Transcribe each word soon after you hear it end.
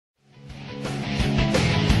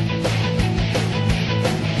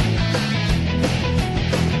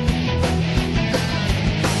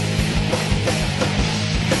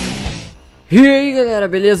E aí galera,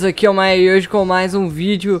 beleza? Aqui é o Maia e hoje com mais um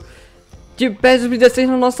vídeo de PES 2016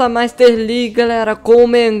 na nossa Master League, galera, com o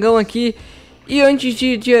Mengão aqui. E antes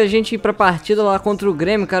de a gente ir pra partida lá contra o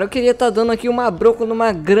Grêmio, cara, eu queria estar dando aqui uma bronca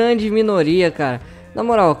numa grande minoria, cara. Na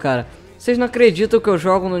moral, cara, vocês não acreditam que eu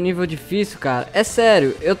jogo no nível difícil, cara? É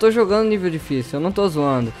sério, eu tô jogando no nível difícil, eu não tô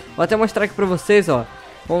zoando. Vou até mostrar aqui pra vocês, ó.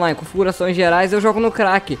 Vamos lá, em configurações gerais, eu jogo no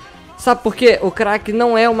crack. Sabe por quê? O crack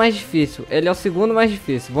não é o mais difícil, ele é o segundo mais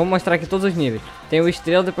difícil. Vamos mostrar aqui todos os níveis. Tem o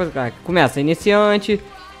estrela, depois o crack. Começa iniciante,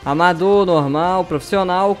 amador, normal,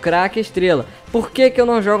 profissional, crack, estrela. Por que que eu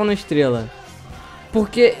não jogo no estrela?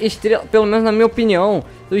 Porque estrela, pelo menos na minha opinião,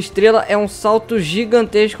 o estrela é um salto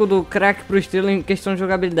gigantesco do crack pro estrela em questão de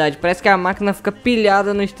jogabilidade. Parece que a máquina fica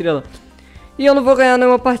pilhada no estrela. E eu não vou ganhar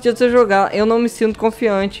nenhuma partida se eu jogar. Eu não me sinto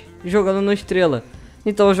confiante jogando no estrela.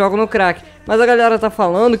 Então eu jogo no crack. Mas a galera tá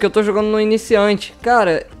falando que eu tô jogando no iniciante.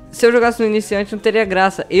 Cara, se eu jogasse no iniciante não teria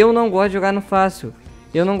graça. Eu não gosto de jogar no fácil.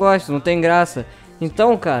 Eu não gosto, não tem graça.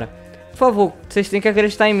 Então, cara, por favor, vocês têm que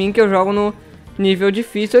acreditar em mim que eu jogo no nível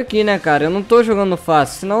difícil aqui, né, cara? Eu não tô jogando no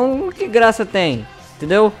fácil, senão que graça tem?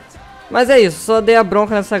 Entendeu? Mas é isso, só dei a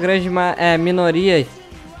bronca nessa grande minoria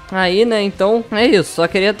aí, né? Então é isso, só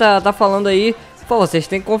queria tá falando aí. Pô, vocês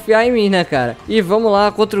têm que confiar em mim, né, cara? E vamos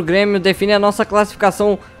lá, contra o Grêmio, define a nossa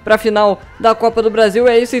classificação pra final da Copa do Brasil.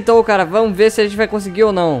 É isso então, cara, vamos ver se a gente vai conseguir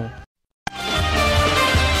ou não.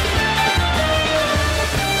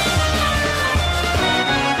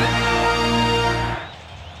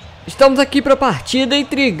 Estamos aqui pra partida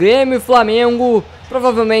entre Grêmio e Flamengo.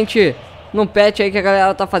 Provavelmente num patch aí que a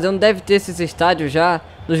galera tá fazendo, deve ter esses estádios já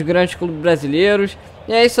dos grandes clubes brasileiros.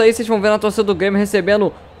 E é isso aí, vocês vão ver a torcida do Grêmio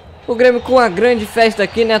recebendo o Grêmio com uma grande festa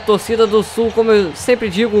aqui, né? A torcida do Sul, como eu sempre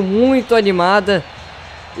digo, muito animada.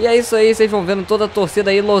 E é isso aí, vocês vão vendo toda a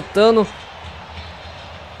torcida aí lotando.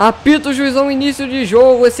 Apita o juizão, início de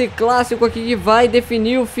jogo. Esse clássico aqui que vai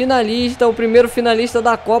definir o finalista, o primeiro finalista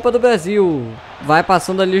da Copa do Brasil. Vai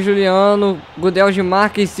passando ali Juliano. Gudel de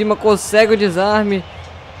marca em cima, consegue o desarme.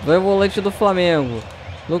 Vai o volante do Flamengo,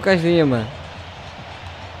 Lucas Lima.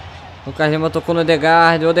 Lucas Lima tocou no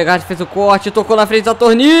Odegaard. O Odegaard fez o corte, tocou na frente da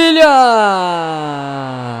tornilha.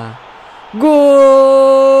 Gol!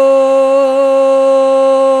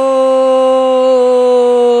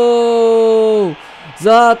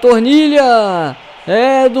 A tornilha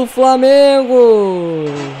é do Flamengo.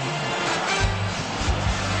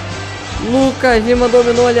 Lucas Lima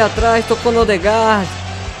dominou ali atrás, tocou no Odegaard.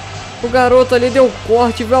 O garoto ali deu um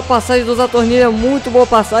corte, viu a passagem do Zatornilha, muito boa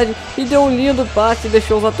passagem. E deu um lindo passe,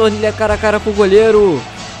 deixou o Zatornilha cara a cara com o goleiro.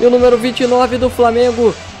 E o número 29 do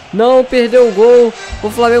Flamengo não perdeu o gol. O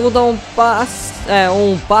Flamengo dá um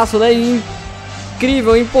passo, né,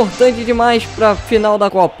 incrível, importante demais para a final da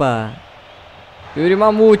Copa. Yuri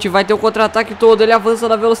Mamute vai ter o contra-ataque todo, ele avança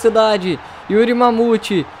na velocidade. Yuri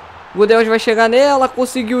Mamute, Gudel vai chegar nela,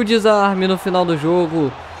 conseguiu o desarme no final do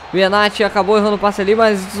jogo. Venati acabou errando o passe ali,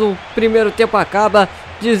 mas o primeiro tempo acaba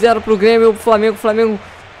de 0 para o Grêmio. O Flamengo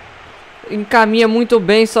encaminha muito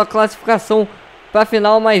bem sua classificação para a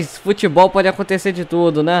final, mas futebol pode acontecer de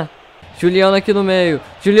tudo, né? Juliano aqui no meio.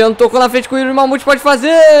 Juliano tocou na frente com o Yuri Mamute, pode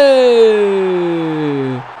fazer!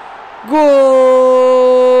 Gol!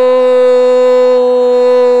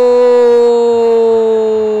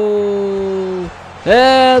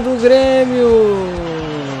 É do Grêmio!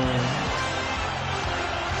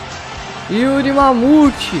 Yuri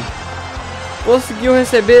Mamute conseguiu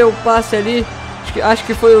receber o passe ali. Acho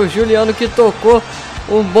que foi o Juliano que tocou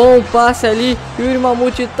um bom passe ali. Yuri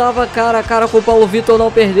Mamute estava cara a cara com o Paulo Vitor, não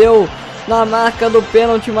perdeu na marca do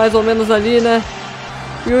pênalti, mais ou menos ali, né?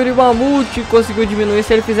 Yuri Mamute conseguiu diminuir.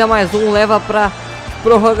 Se ele fizer mais um, leva para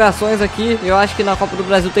prorrogações aqui. Eu acho que na Copa do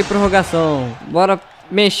Brasil tem prorrogação. Bora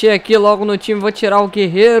mexer aqui logo no time. Vou tirar o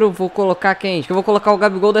Guerreiro. Vou colocar quem? Acho que eu vou colocar o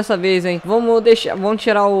Gabigol dessa vez, hein? Vamos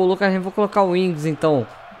tirar o Lucas. Vou colocar o Wings então,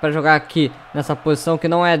 pra jogar aqui nessa posição que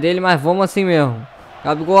não é dele, mas vamos assim mesmo.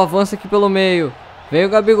 Gabigol avança aqui pelo meio. Veio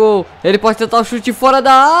o Gabigol. Ele pode tentar o chute fora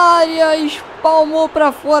da área. Espalmou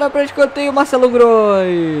pra fora pra escanteio. Marcelo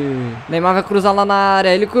Groi. Neymar vai cruzar lá na área.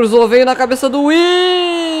 Ele cruzou, veio na cabeça do Wings.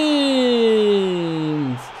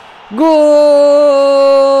 Gol!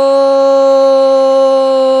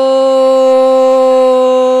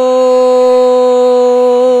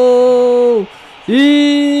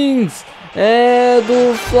 Wings é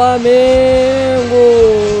do Flamengo.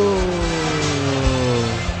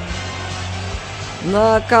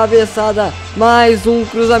 Na cabeçada, mais um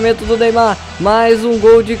cruzamento do Neymar, mais um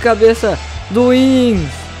gol de cabeça do Ings.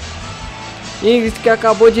 Ings que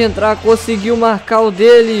acabou de entrar, conseguiu marcar o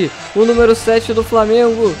dele, o número 7 do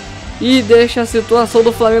Flamengo, e deixa a situação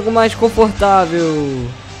do Flamengo mais confortável.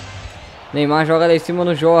 Neymar joga lá em cima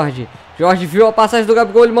no Jorge. Jorge viu a passagem do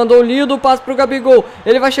Gabigol, ele mandou um lindo passe pro Gabigol.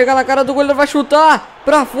 Ele vai chegar na cara do goleiro, vai chutar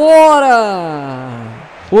pra fora.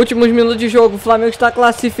 Últimos minutos de jogo, o Flamengo está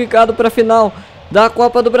classificado para a final da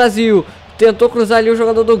Copa do Brasil. Tentou cruzar ali o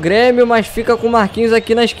jogador do Grêmio, mas fica com o Marquinhos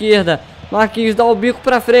aqui na esquerda. Marquinhos dá o bico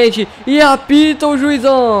pra frente e apita o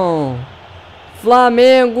juizão.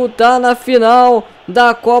 Flamengo tá na final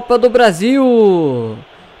da Copa do Brasil.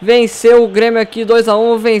 Venceu o Grêmio aqui 2 a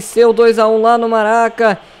 1, venceu 2 a 1 lá no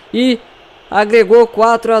Maraca e agregou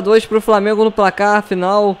 4 a 2 pro Flamengo no placar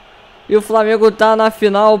final. E o Flamengo tá na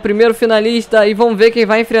final, o primeiro finalista, e vamos ver quem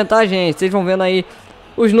vai enfrentar a gente. Vocês vão vendo aí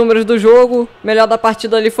os números do jogo. Melhor da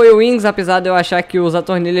partida ali foi o Ings, apesar de eu achar que o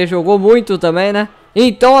Zatornilha jogou muito também, né?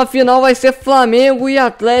 Então a final vai ser Flamengo e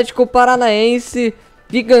Atlético Paranaense,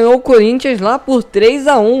 que ganhou o Corinthians lá por 3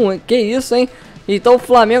 a 1. Que isso, hein? Então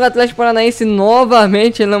Flamengo e Atlético Paranaense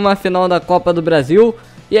novamente numa final da Copa do Brasil.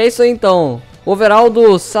 E é isso aí então. O overall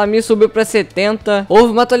do Sami subiu para 70.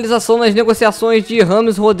 Houve uma atualização nas negociações de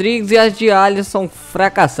Rames Rodrigues e as de Alisson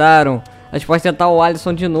fracassaram. A gente pode tentar o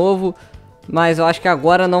Alisson de novo, mas eu acho que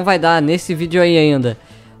agora não vai dar nesse vídeo aí ainda.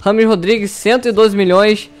 Rames Rodrigues, 112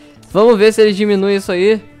 milhões. Vamos ver se ele diminui isso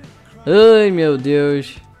aí. Ai, meu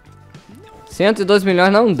Deus. 112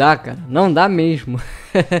 milhões não dá, cara. Não dá mesmo.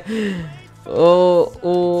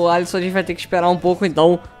 O Alisson a gente vai ter que esperar um pouco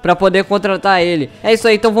então pra poder contratar ele. É isso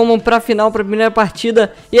aí, então vamos pra final, pra primeira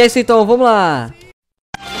partida. E é isso então, vamos lá.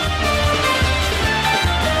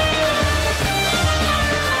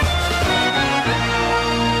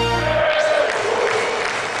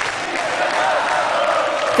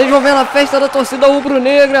 Vocês vão ver a festa da torcida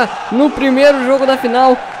rubro-negra no primeiro jogo da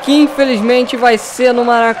final, que infelizmente vai ser no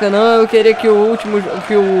Maracanã. Eu queria que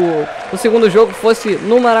o segundo jogo fosse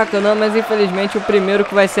no Maracanã, mas infelizmente o primeiro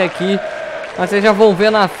que vai ser aqui. Mas vocês já vão ver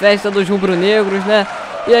na festa dos rubro-negros, né?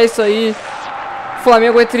 E é isso aí.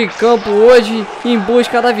 Flamengo entra em campo hoje em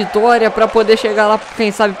busca da vitória para poder chegar lá, quem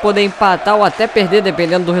sabe poder empatar ou até perder,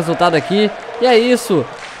 dependendo do resultado aqui. E é isso.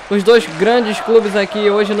 Os dois grandes clubes aqui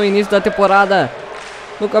hoje no início da temporada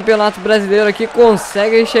no Campeonato Brasileiro aqui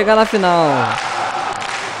conseguem chegar na final.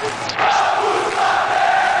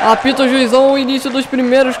 Apita o juizão o início dos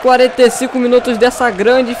primeiros 45 minutos dessa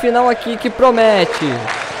grande final aqui que promete.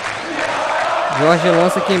 Jorge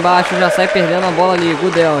lança aqui embaixo, já sai perdendo a bola ali.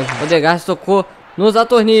 Gudel, Odegaard tocou no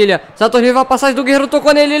Zatornilha. Zatornilha vai a passagem do Guerreiro,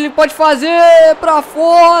 tocou nele, ele pode fazer pra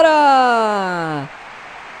fora.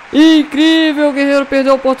 Incrível, o Guerreiro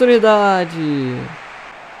perdeu a oportunidade.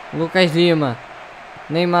 Lucas Lima.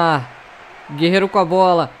 Neymar, Guerreiro com a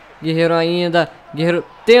bola, Guerreiro ainda, Guerreiro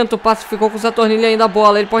tenta o passe, ficou com o Zatornilha ainda a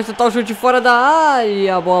bola, ele pode tentar o chute fora da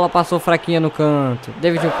área, a bola passou fraquinha no canto.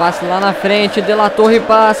 David o passe lá na frente, De La Torre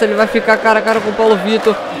passa, ele vai ficar cara a cara com o Paulo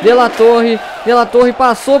Vitor, De La Torre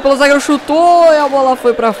passou pelo zagueiro, chutou e a bola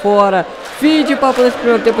foi pra fora. Fim de papo nesse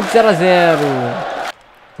primeiro tempo de 0 a 0.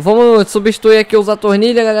 Vamos substituir aqui o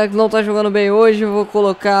Zatornilha, galera que não tá jogando bem hoje. Eu vou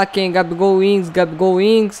colocar quem? Gabigol, Ings,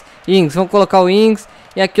 vamos colocar o Ings.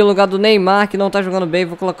 E aqui no lugar do Neymar, que não tá jogando bem,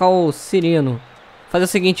 vou colocar o Cirino. Fazer o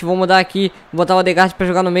seguinte, vou mudar aqui, botar o Odegaard pra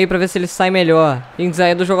jogar no meio pra ver se ele sai melhor. Ings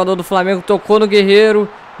aí do jogador do Flamengo, tocou no Guerreiro.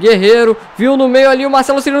 Guerreiro, viu no meio ali, o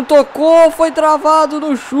Marcelo Cirino tocou, foi travado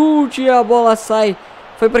no chute e a bola sai.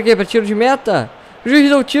 Foi pra quê? Pra tiro de meta? O juiz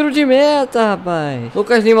deu tiro de meta, rapaz.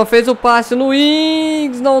 Lucas Lima fez o passe no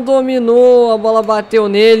Ings, não dominou, a bola bateu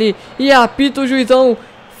nele e apita o juizão.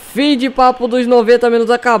 Fim de papo dos 90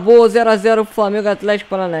 minutos, acabou 0 a 0 Flamengo Atlético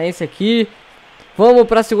Paranaense aqui. Vamos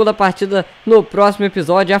para a segunda partida no próximo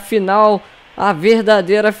episódio, a final, a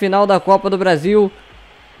verdadeira final da Copa do Brasil,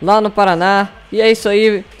 lá no Paraná. E é isso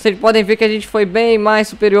aí, vocês podem ver que a gente foi bem mais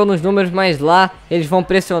superior nos números, mas lá eles vão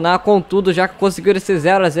pressionar com tudo, já que conseguiram esse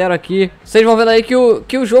 0 a 0 aqui. Vocês vão vendo aí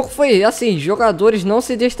que o jogo foi assim, jogadores não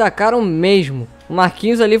se destacaram mesmo. O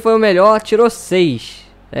Marquinhos ali foi o melhor, tirou 6.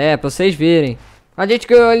 É, pra vocês verem. A gente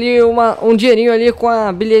ganhou ali um dinheirinho ali com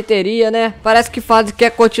a bilheteria, né? Parece que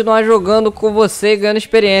quer continuar jogando com você, ganhando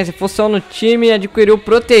experiência. Funciona no time e adquiriu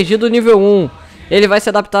protegido nível 1. Ele vai se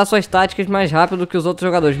adaptar às suas táticas mais rápido que os outros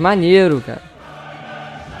jogadores. Maneiro, cara.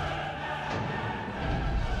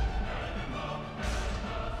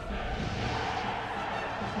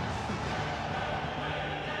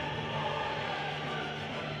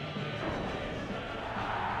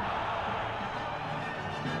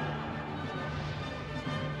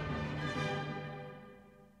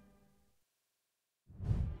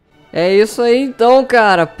 É isso aí então,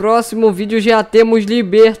 cara. Próximo vídeo já temos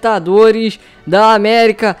Libertadores da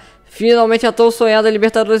América. Finalmente a tão sonhada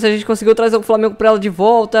Libertadores. A gente conseguiu trazer o Flamengo pra ela de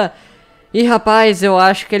volta. E rapaz, eu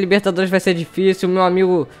acho que a Libertadores vai ser difícil. Meu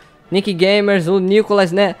amigo Nick Gamers, o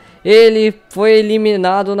Nicolas, né? Ele foi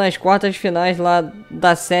eliminado nas quartas finais lá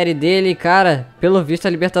da série dele, cara. Pelo visto a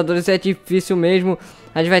Libertadores é difícil mesmo.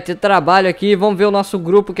 A gente vai ter trabalho aqui, vamos ver o nosso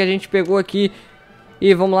grupo que a gente pegou aqui.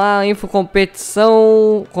 E vamos lá, info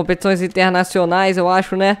competição, competições internacionais, eu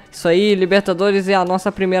acho, né? Isso aí, Libertadores é a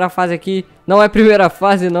nossa primeira fase aqui. Não é primeira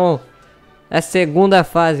fase, não. É segunda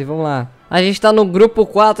fase, vamos lá. A gente tá no grupo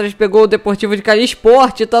 4, a gente pegou o Deportivo de Cali.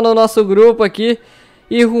 Sport tá no nosso grupo aqui.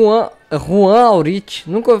 E Juan Aurich,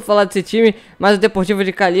 nunca ouvi falar desse time, mas o Deportivo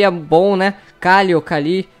de Cali é bom, né? Cali ou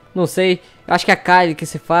Cali, não sei. Acho que é Cali que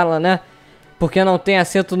se fala, né? Porque não tem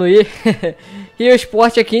acento no I. E o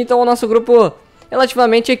Sport aqui, então o nosso grupo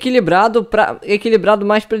relativamente equilibrado, equilibrado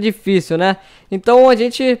mais pra difícil, né? Então a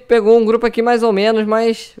gente pegou um grupo aqui mais ou menos,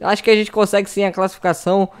 mas acho que a gente consegue sim a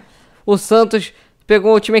classificação. O Santos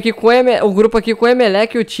pegou o time aqui com o grupo aqui com o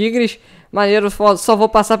Emelec e o Tigres. Maneiro, só vou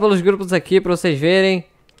passar pelos grupos aqui pra vocês verem.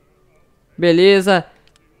 Beleza,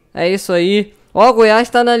 é isso aí. Ó, o Goiás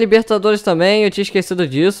tá na Libertadores também, eu tinha esquecido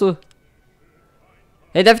disso.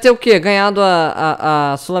 Ele deve ter o quê? Ganhado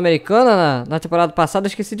a Sul-Americana na temporada passada, eu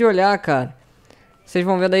esqueci de olhar, cara. Vocês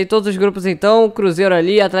vão vendo aí todos os grupos então, Cruzeiro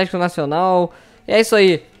ali, Atlético Nacional. É isso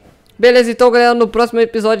aí. Beleza, então galera, no próximo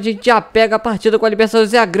episódio a gente já pega a partida com a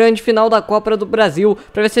Libertadores e a grande final da Copa do Brasil,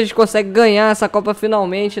 pra ver se a gente consegue ganhar essa Copa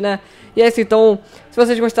finalmente, né? E é isso então, se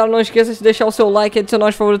vocês gostaram não esqueça de deixar o seu like e adicionar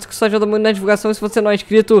os favoritos, que isso ajuda muito na divulgação. E se você não é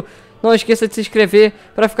inscrito, não esqueça de se inscrever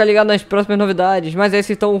pra ficar ligado nas próximas novidades. Mas é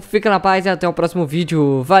isso então, fica na paz e até o próximo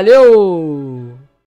vídeo. Valeu!